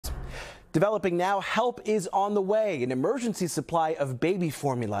Developing now, help is on the way. An emergency supply of baby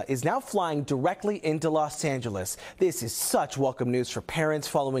formula is now flying directly into Los Angeles. This is such welcome news for parents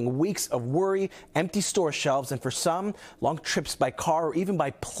following weeks of worry, empty store shelves, and for some, long trips by car or even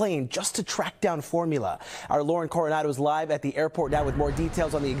by plane just to track down formula. Our Lauren Coronado is live at the airport now with more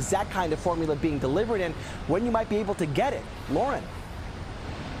details on the exact kind of formula being delivered and when you might be able to get it. Lauren.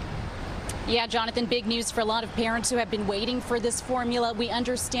 Yeah, Jonathan, big news for a lot of parents who have been waiting for this formula. We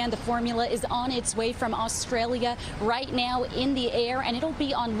understand the formula is on its way from Australia right now in the air, and it'll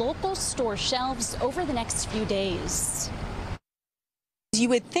be on local store shelves over the next few days. You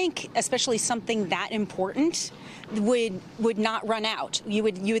would think, especially something that important, would not run out. You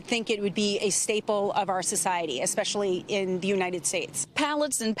would think it would be a staple of our society, especially in the United States.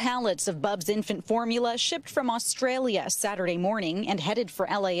 Pallets and pallets of Bub's infant formula shipped from Australia Saturday morning and headed for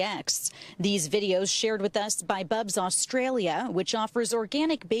LAX. These videos shared with us by Bub's Australia, which offers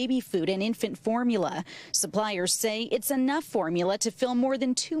organic baby food and infant formula. Suppliers say it's enough formula to fill more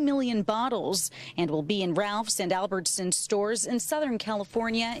than 2 million bottles and will be in Ralph's and Albertsons stores in Southern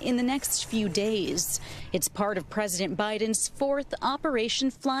California in the next few days. It's part of President Biden's fourth Operation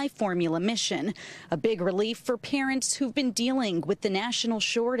Fly Formula mission, a big relief for parents who've been dealing with the national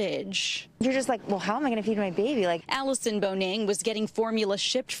shortage. You're just like, well, how am I going to feed my baby? Allison Bonang was getting formula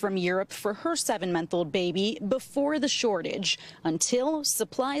shipped from Europe for her 7-month-old baby before the shortage, until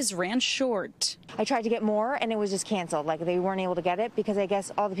supplies ran short. I tried to get more and it was just canceled. They weren't able to get it because I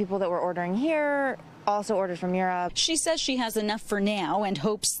guess all the people that were ordering here also ordered from Europe. She says she has enough for now and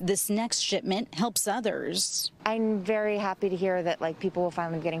hopes this next shipment helps others. I'm very happy to hear that people will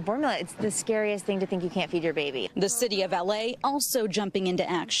finally be getting formula. It's the scariest thing to think you can't feed your baby. The city of LA also jumping into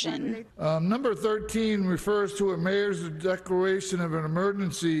action. Number 13 refers to a mayor's declaration of an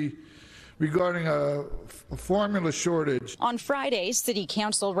emergency regarding a formula shortage. On Friday, City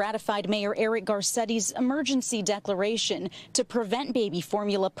Council ratified Mayor Eric Garcetti's emergency declaration to prevent baby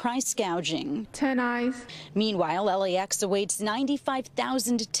formula price gouging. 10 eyes. Meanwhile, LAX awaits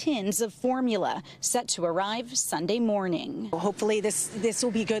 95,000 tins of formula set to arrive Sunday morning. Hopefully this will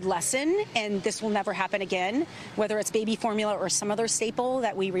be a good lesson and this will never happen again, whether it's baby formula or some other staple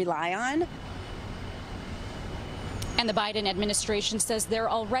that we rely on. And the Biden administration says they're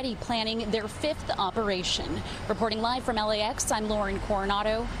already planning their 5th operation. Reporting live from LAX, I'm Lauren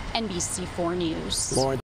Coronado, NBC4 News. Lauren.